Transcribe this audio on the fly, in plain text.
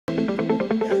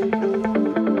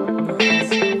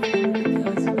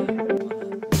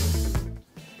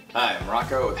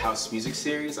House Music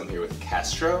Series. I'm here with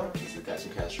Castro. He's the guy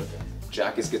from Castro.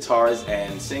 Jack is guitars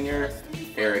and singer.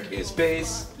 Eric is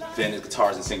bass. Finn is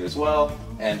guitars and singer as well.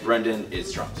 And Brendan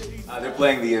is drums. They're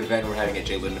playing the event we're having at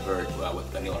J. Lindeberg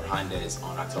with Daniel Hernandez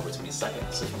on October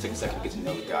 22nd. So it's gonna take a second to get to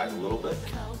know the guys a little bit.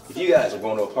 If you guys are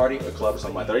going to a party or a club or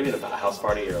something like that, or even a house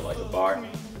party or like a bar,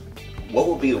 what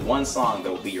will be the one song that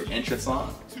will be your entrance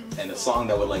song, and the song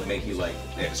that would like make you like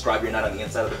describe your night on the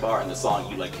inside of the bar, and the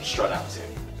song you like strut out to?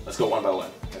 Let's go one by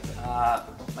one.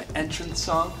 My entrance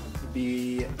song would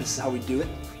be "This Is How We Do It"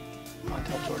 on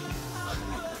Tell Jordan.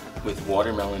 With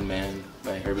Watermelon Man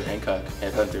by Herbie Hancock,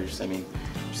 Headhunters. I mean,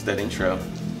 just that intro,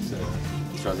 so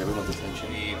it draws everyone's attention.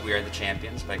 We Are the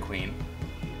Champions by Queen.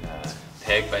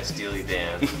 Peg by Steely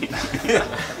Dan.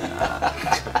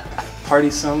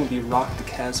 Party song would be "Rock the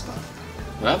Casbah."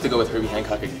 I'll have to go with Herbie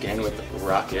Hancock again with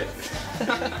Rocket.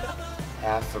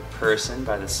 Half a Person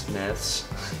by the Smiths.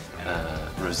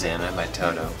 Rosanna by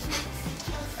Toto.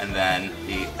 And then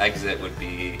the exit would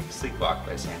be Sleepwalk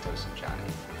by Santos and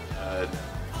Johnny.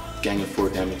 Gang of Four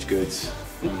Damaged Goods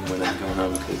when I'm going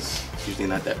home, because it's usually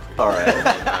not that pretty. Alright.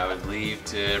 And I would leave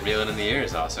to Reelin' in the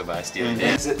Ears also by Steely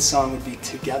Dan. Exit song would be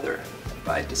 "Together"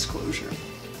 by Disclosure.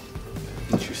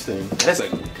 Interesting. That's a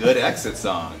good exit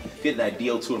song. If you had an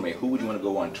ideal tour mate, who would you want to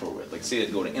go on tour with? Like, say you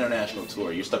go to an international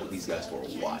tour, you're stuck with these guys for a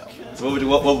while. So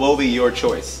what would be your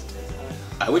choice?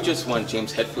 I would just want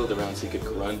James Hetfield around so he could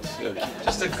grunt.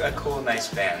 Just a cool, nice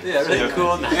band. Yeah, really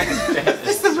cool.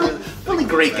 Just the really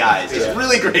great guys. Just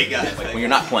really great guys. Like when you're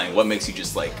not playing, what makes you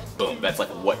just like boom? That's like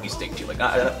what you stick to. Like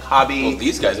hobby. Well,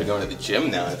 these guys are going to the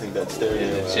gym now. I think that's their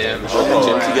gym.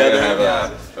 Gym together.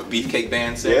 Have a beefcake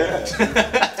band. So.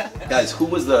 Yeah. Guys, who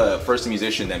was the first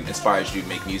musician that inspired you to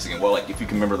make music? And well, like if you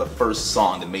can remember the first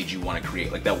song that made you want to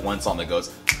create, like that one song that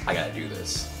goes, I gotta do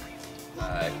this.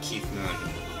 Keith Moon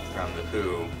from The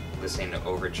Who, listening to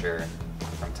Overture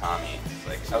from Tommy. It's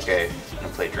like, okay, I'm gonna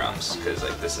play drums because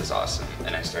like this is awesome.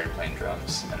 And I started playing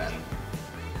drums, and then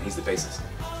He's the bassist.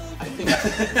 I think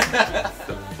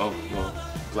the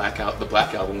Black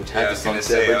Album, which had I the was song gonna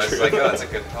say, I was Overture. like, oh, that's a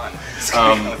good pun.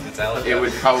 It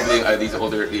would probably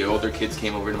the older kids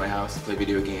came over to my house to play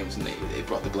video games, and they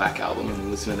brought the Black Album and we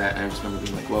listened to that, and I just remember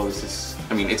being like, "Whoa, is this?"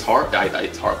 I mean, it's hard.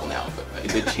 It's horrible now, but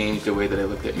it did change the way that I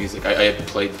looked at music. I had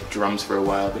played drums for a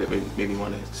while, but it made me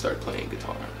want to start playing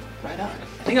guitar. Right on.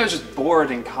 I think I was just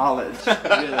bored in college.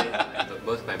 Really.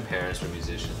 Both my parents were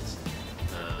musicians.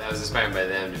 I was inspired by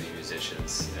them to be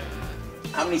musicians.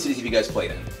 How many cities have you guys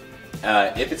played in?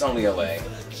 If it's only LA,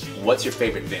 what's your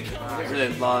favorite venue? I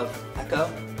really love Echo.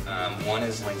 One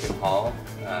is Lincoln Hall.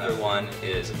 Another one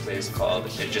is a place called,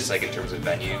 just like in terms of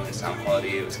venue and sound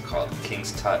quality, it was called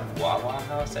King's Tut Wawa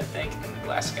House, I think, in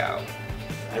Glasgow.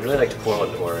 I really liked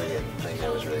Portland, Oregon. I think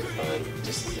that was really fun.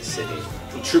 Just the city.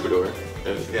 Troubadour.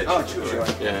 Oh, Troubadour.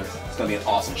 Yeah. It's gonna be an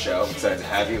awesome show. I'm excited to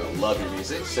have you. I love your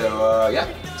music. So yeah,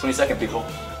 22nd people,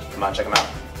 come on, check them out.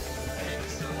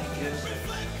 Thank you.